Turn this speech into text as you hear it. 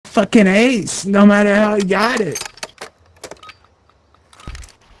fucking ace, no matter how he got it.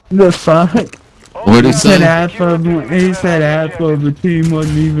 The fuck? What did he say? He said half of the team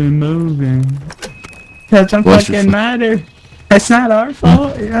wasn't even moving. Doesn't What's your fucking matter. It's not our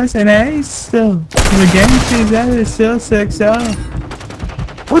fault. That's an ace still. The game sees that it's still 6-0.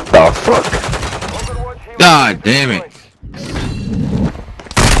 What the fuck? God damn it.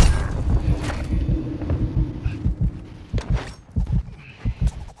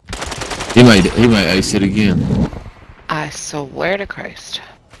 He might ace it again. I swear to Christ.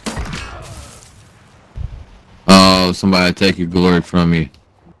 Oh, somebody take your glory from you.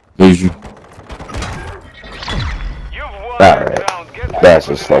 Who's you? Alright. That's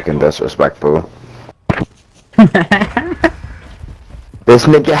just fucking disrespectful. This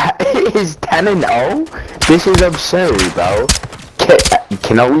nigga is 10-0? This is absurd, bro.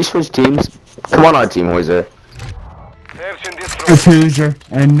 Can we switch teams? Come on our team, Hoiser. It's Hoosier,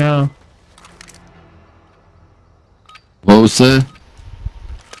 and no. What was that?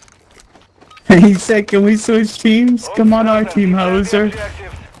 He said, can we switch teams? Come on our team, Hoser.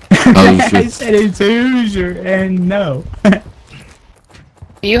 I said it's Hoosier, and no.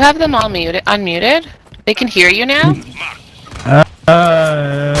 You have them all unmuted? They can hear you now?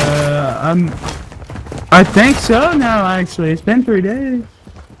 I think so now, actually. It's been 3 days.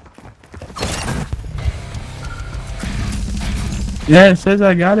 Yeah, it says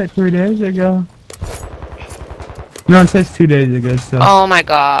I got it 3 days ago. No, it says 2 days ago still. Oh my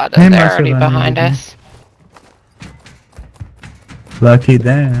god, they're already behind us. Lucky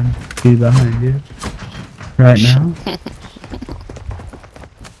them. He's behind you. Right now.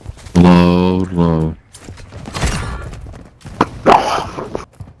 Low.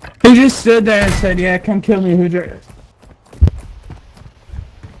 He just stood there and said, yeah, come kill me, Hoosier.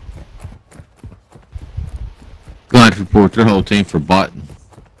 Gonna have to report their whole team for botting.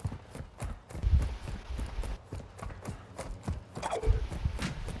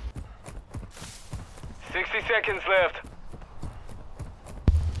 Seconds left.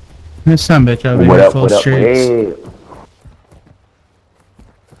 There's some bitch over here full streets.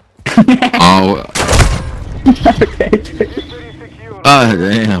 Oh. Okay. Oh,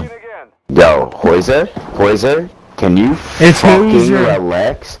 damn. Yo, Hoiser, can you fucking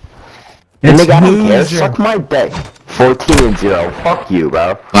relax? It's nigga, I don't care. Suck my dick. 14-0. Fuck you,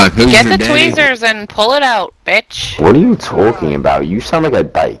 bro. Get the tweezers and pull it out, bitch. What are you talking about? You sound like a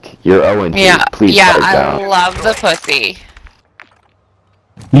dyke. You're 0-2. Yeah, Please I love the pussy.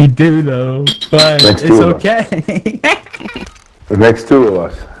 You do though, but it's okay. The next two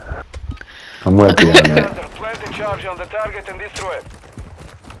of us. I'm with you on that. Plant a charge on the target and destroy it.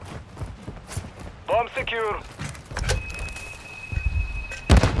 Bomb secure.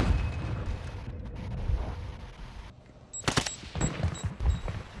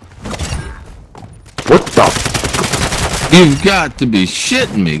 What the? You've got to be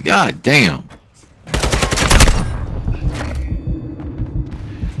shitting me. God damn.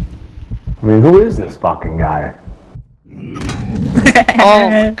 I mean, who is this fucking guy?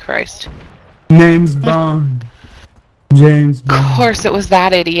 Oh, Christ. Name's Bond. James Bond. Of course it was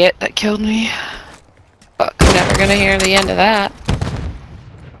that idiot that killed me. Fuck, I'm never gonna hear the end of that.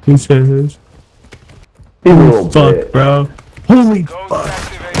 Who says this? Oh, fuck, bro. Holy fuck.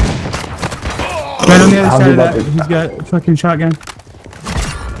 Right on the other side of that, he's got a fucking shotgun.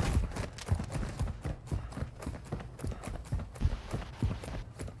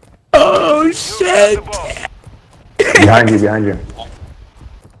 Oh shit! Behind you.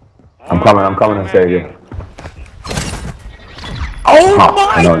 I'm coming to save you. Oh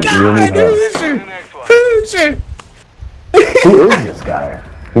my god! Hoosier! Who is this guy?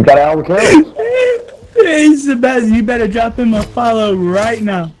 He got all the kills. He's the best. You better drop him a follow right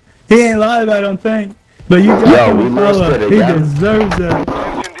now. He ain't live, I don't think. But you drop him a follow. He deserves that.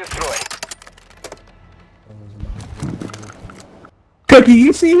 Cookie,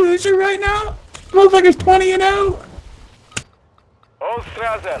 you see Hoosier right now? Motherfucker's 20-0. All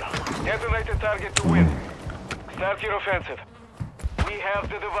Strasser, detonate the target to win. Start your offensive. We have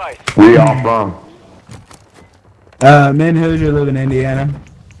the device. Where y'all from? Me and Hoosier live in Indiana.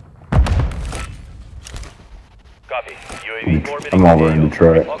 Copy. UAV I'm over in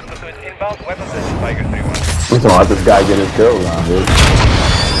Detroit. Let's let this guy get his kills on, dude. We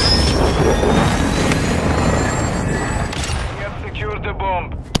have secured the bomb.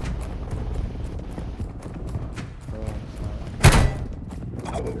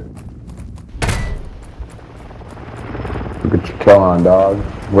 Get your kill on, dog.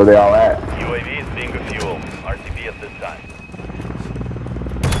 Where they all at? UAV is being a fuel. RTB at this time.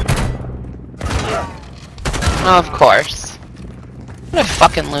 Of course. What a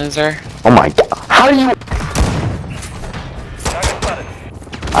fucking loser. Oh my god. How do you? Target spotted.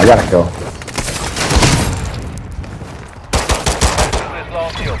 I gotta kill. Business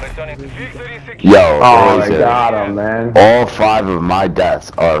long kill. Returning. Victory secured. Yo, Oh, I Razor, got him, man. all 5 of my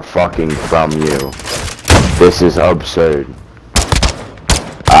deaths are fucking from you. This is absurd.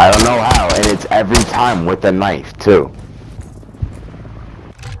 I don't know how, and it's every time with a knife, too.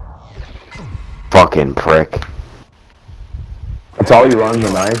 Fucking prick. That's all you run, the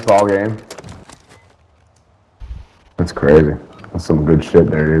knife, all game. That's crazy. That's some good shit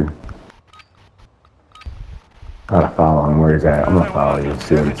there, dude. Gotta follow him where he's at. I'm gonna follow you,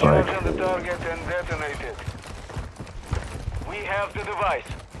 see what it's like. Charge on the target and detonate it. We have the device.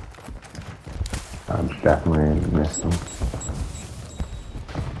 I definitely missed him.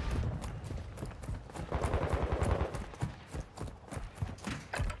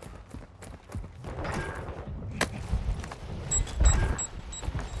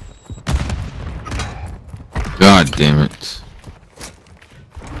 God damn it.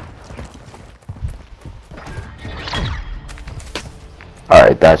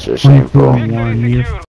 Alright, that's just shameful. One, you